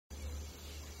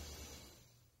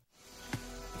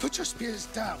Put your spears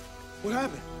down. What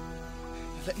happened?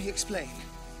 Let me explain.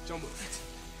 Don't move.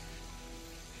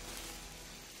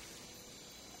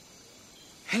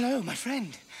 Hello, my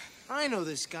friend. I know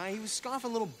this guy. He was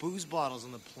scoffing little booze bottles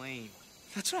on the plane.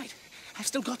 That's right. I've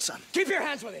still got some. Keep your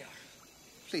hands where they are.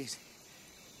 Please.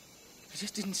 I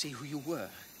just didn't see who you were.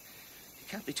 You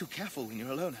can't be too careful when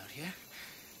you're alone out here.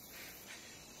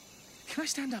 Can I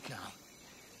stand up now?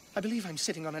 I believe I'm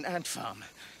sitting on an ant farm.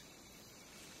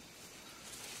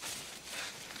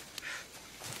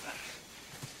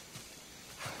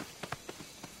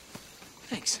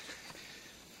 Thanks.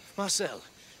 Marcel,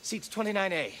 seat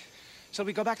 29A. Shall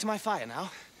we go back to my fire now?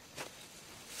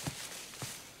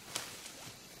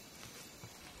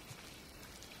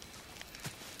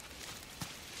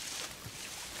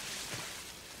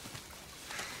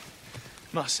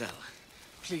 Marcel,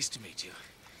 pleased to meet you.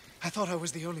 I thought I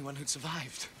was the only one who'd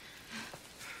survived.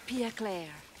 Pierre Claire.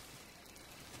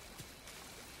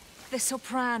 The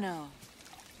soprano.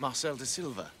 Marcel de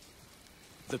Silva,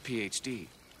 the PhD.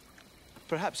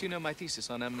 Perhaps you know my thesis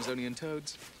on Amazonian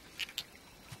toads.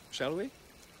 Shall we?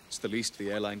 It's the least the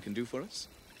airline can do for us.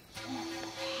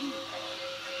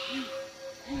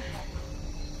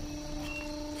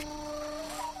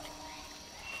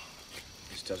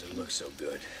 This doesn't look so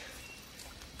good.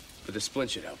 But the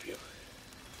splint should help you.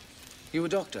 You a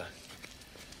doctor?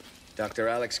 Dr.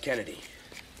 Alex Kennedy.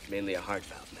 Mainly a heart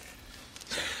valve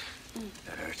man.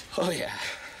 That hurt. Oh, yeah.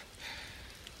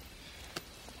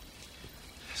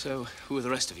 So, who are the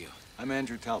rest of you? I'm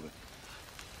Andrew Talbot.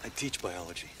 I teach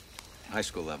biology. High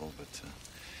school level, but...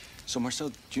 So, Marcel,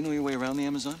 do you know your way around the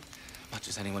Amazon? Much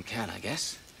as anyone can, I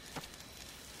guess.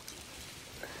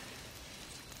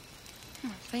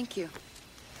 Oh, thank you.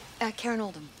 Karen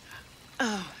Oldham.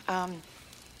 Oh,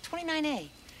 29A.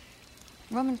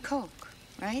 Rum and Coke,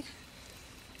 right?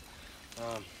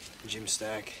 Jim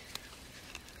Stack.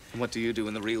 And what do you do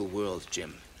in the real world,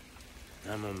 Jim?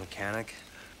 I'm a mechanic.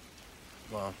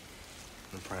 Well,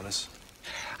 an apprentice.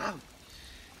 Oh,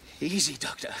 easy,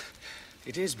 Doctor.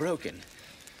 It is broken.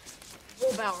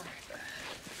 Wolbauer.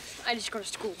 I just go to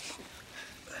school.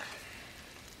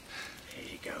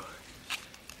 Here you go.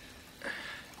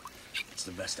 It's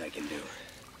the best I can do.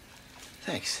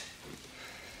 Thanks.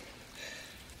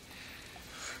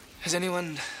 Has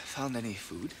anyone found any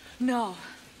food? No.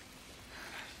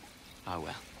 Ah,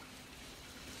 well.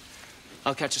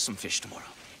 I'll catch us some fish tomorrow.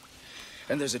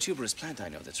 And there's a tuberous plant I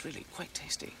know that's really quite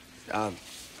tasty.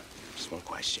 Just one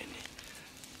question.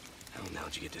 How in the hell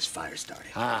did you get this fire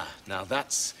started? Ah, now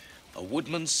that's a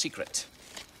woodman's secret.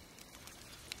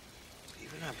 You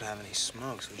wouldn't happen to have any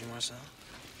smokes, would you, Marcel?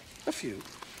 A few.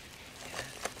 Yeah.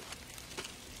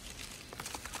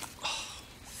 Oh,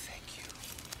 thank you.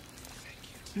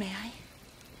 Thank you. May I?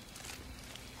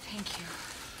 Thank you.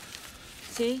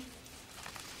 See?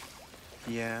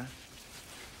 Yeah.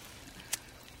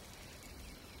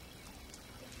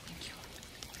 Thank you.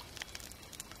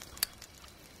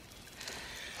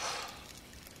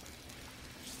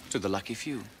 To the lucky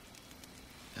few.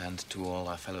 And to all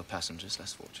our fellow passengers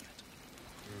less fortunate.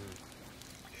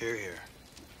 Here, here.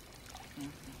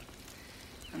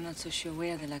 I'm not so sure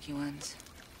we're the lucky ones.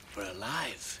 We're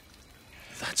alive.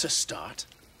 That's a start.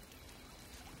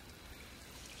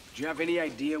 Do you have any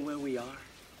idea where we are?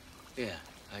 Yeah,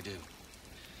 I do.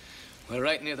 We're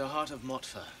right near the heart of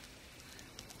Motfa.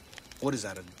 What is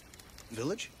that, a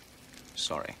village?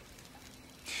 Sorry.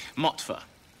 Motfa.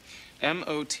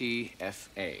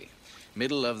 M-O-T-F-A.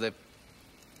 Middle of the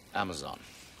Amazon.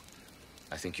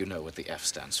 I think you know what the F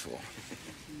stands for.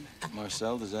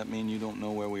 Marcel, does that mean you don't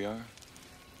know where we are?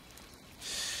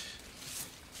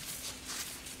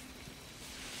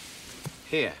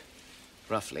 Here,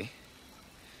 roughly.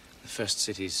 The first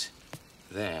city's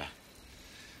there.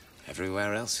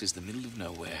 Everywhere else is the middle of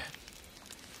nowhere.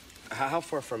 How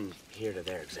far from here to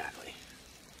there exactly?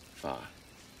 Far.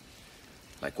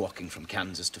 Like walking from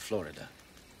Kansas to Florida.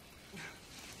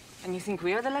 And you think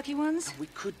we're the lucky ones? We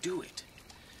could do it.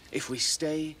 If we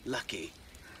stay lucky.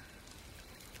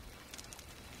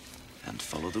 And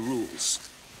follow the rules.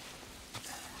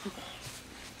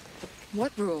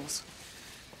 What rules?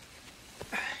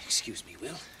 Excuse me,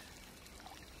 Will.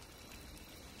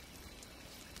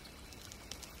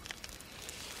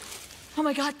 Oh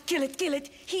my God, kill it, kill it.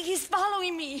 He's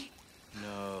following me.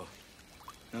 No.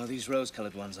 No, these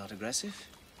rose-colored ones aren't aggressive.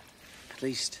 At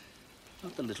least,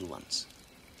 not the little ones.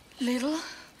 Little?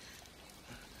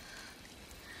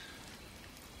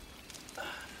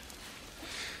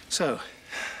 So,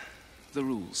 the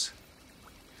rules.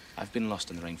 I've been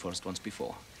lost in the rainforest once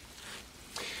before.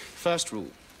 First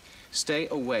rule, stay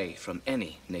away from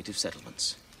any native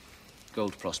settlements.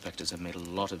 Gold prospectors have made a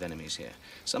lot of enemies here.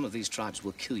 Some of these tribes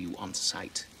will kill you on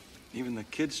sight. Even the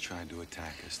kids tried to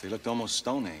attack us. They looked almost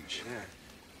Stone Age. Yeah.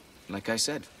 Like I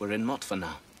said, we're in Mott for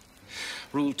now.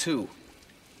 Rule 2.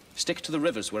 Stick to the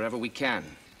rivers wherever we can.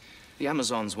 The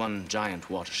Amazon's one giant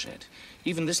watershed.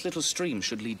 Even this little stream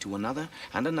should lead to another,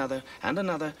 and another, and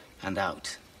another, and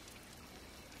out.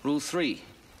 Rule 3.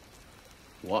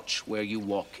 Watch where you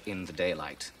walk in the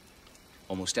daylight.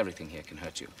 Almost everything here can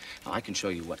hurt you. Now, I can show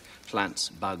you what plants,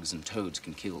 bugs, and toads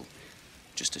can kill.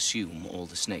 Just assume all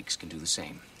the snakes can do the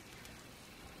same.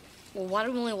 Well, why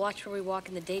do we only watch where we walk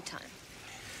in the daytime?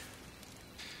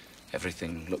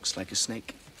 Everything looks like a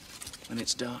snake when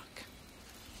it's dark.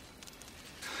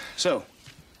 So,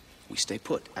 we stay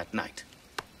put at night.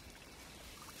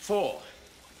 4.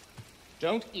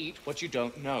 Don't eat what you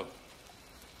don't know.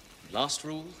 Last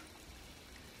rule,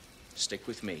 stick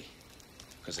with me,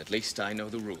 because at least I know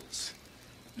the rules.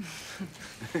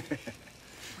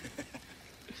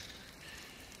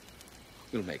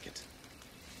 We'll make it.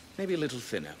 Maybe a little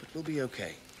thinner, but we'll be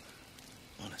okay.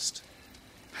 Honest.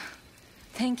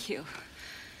 Thank you.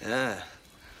 Yeah,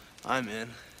 I'm in.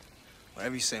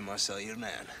 Whatever you say, Marcel, you're the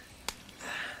man.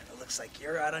 It looks like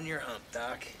you're out on your hump,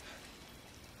 Doc.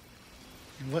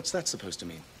 What's that supposed to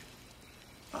mean?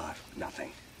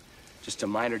 Nothing. Just a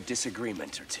minor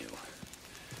disagreement or two.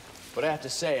 But I have to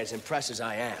say, as impressed as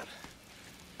I am,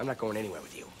 I'm not going anywhere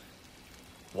with you.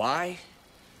 Why?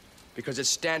 Because it's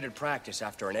standard practice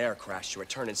after an air crash to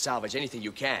return and salvage anything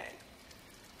you can.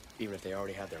 Even if they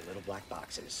already have their little black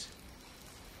boxes.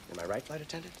 Am I right, flight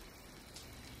attendant?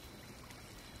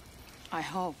 I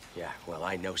hope. Yeah, well,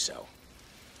 I know so.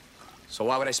 So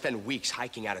why would I spend weeks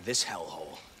hiking out of this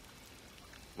hellhole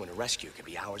when a rescue could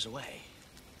be hours away?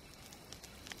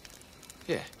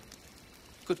 Yeah.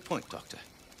 Good point, Doctor.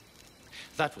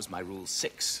 That was my rule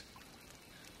 6.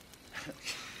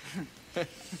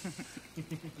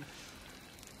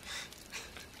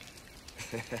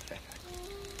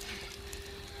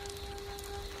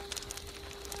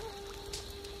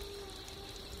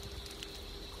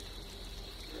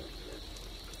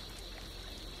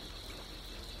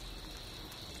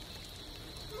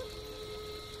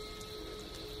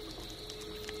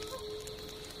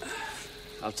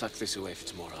 I'll tuck this away for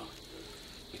tomorrow.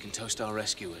 We can toast our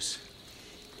rescuers.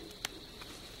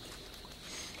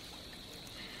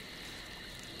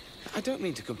 I don't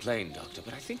mean to complain, Doctor,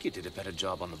 but I think you did a better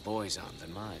job on the boy's arm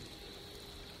than mine.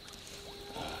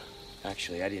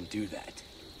 Actually, I didn't do that.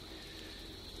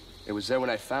 It was there when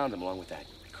I found him, along with that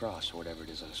cross or whatever it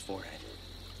is on his forehead.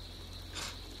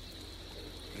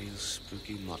 Real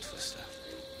spooky Motfa stuff.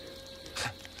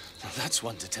 Now that's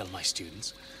one to tell my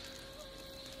students.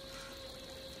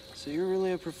 So you're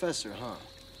really a professor, huh?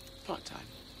 Part-time.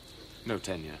 No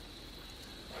tenure.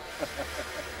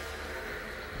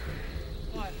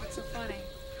 What? What's so funny?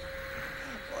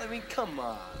 Well, I mean, come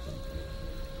on.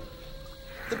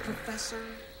 The professor?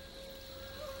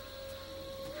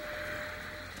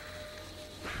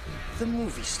 The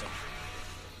movie star.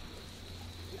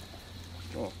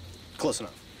 Well, close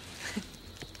enough.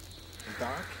 And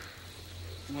Doc?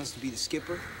 He wants to be the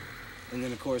skipper. And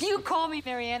then, of course... You call me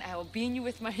Marianne, I will bean you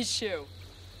with my shoe.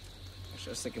 I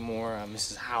was thinking more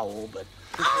Mrs. Howell, but...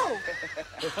 Oh!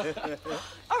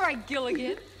 All right,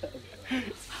 Gilligan.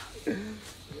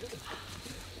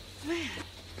 Man.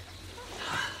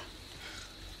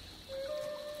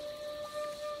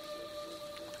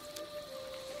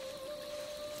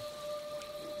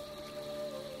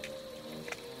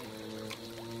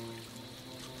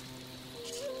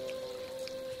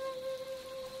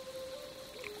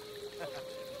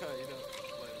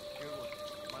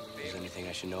 Is there anything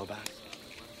I should know about?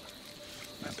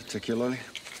 Not particularly.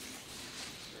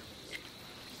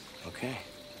 Okay.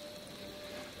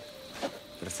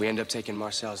 But if we end up taking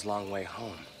Marcel's long way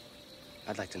home,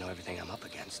 I'd like to know everything I'm up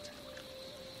against.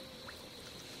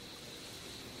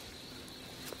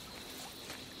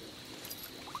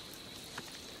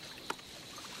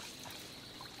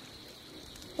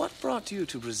 What brought you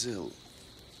to Brazil?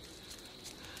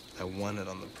 I won it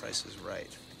on The Price is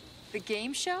Right. The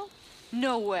game show?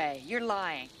 No way. You're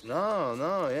lying.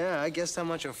 No, yeah. I guessed how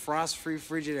much a frost-free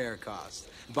Frigidaire cost.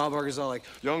 Bob Barker's all like,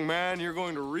 young man, you're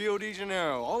going to Rio de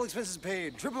Janeiro. All expenses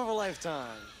paid. Trip of a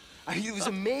lifetime. I mean, it was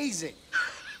amazing.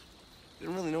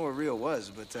 Didn't really know where Rio was,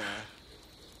 but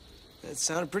it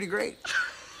sounded pretty great.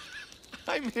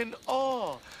 I'm in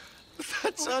awe.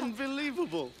 That's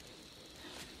unbelievable.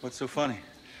 What's so funny?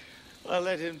 I'll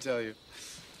let him tell you.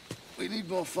 We need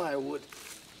more firewood.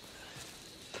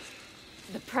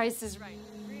 The Price is Right.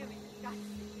 Really? Got to be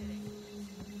kidding.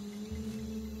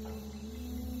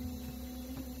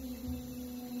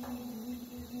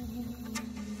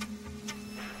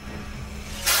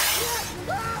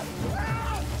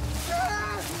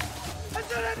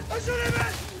 Just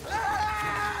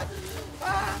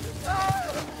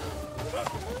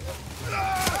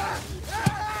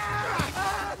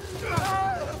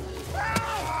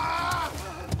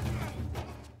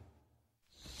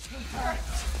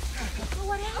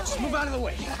move out of the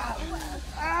way. Put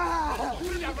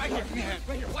it down right here.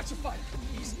 Right here. Watch your fight.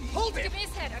 Easy. Hold it. Give me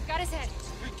his head. I've got his head.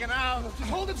 Freaking out. Just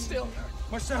hold him still.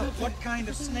 Marcel, what kind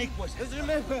of snake was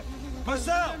it?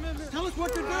 Marcel, tell us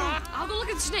what to do. I'll go look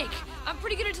at the snake. I'm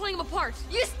pretty good at telling them apart.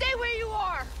 You stay where you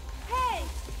are. Hey,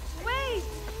 wait.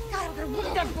 God, I'm gonna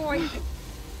whoop that boy.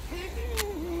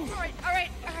 All right.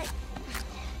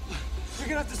 You're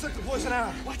gonna have to suck the poison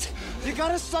out. What? You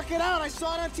gotta suck it out. I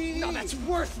saw it on TV. No, that's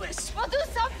worthless. Well, do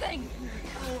something.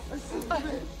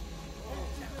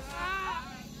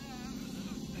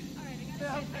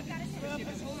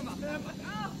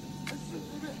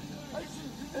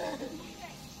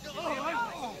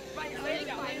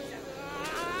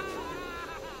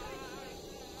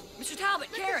 Mr.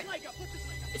 Talbot, Karen.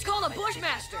 It's called a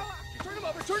Bushmaster. Turn him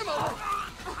over.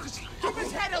 Just keep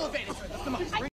his head elevated. Lift him up.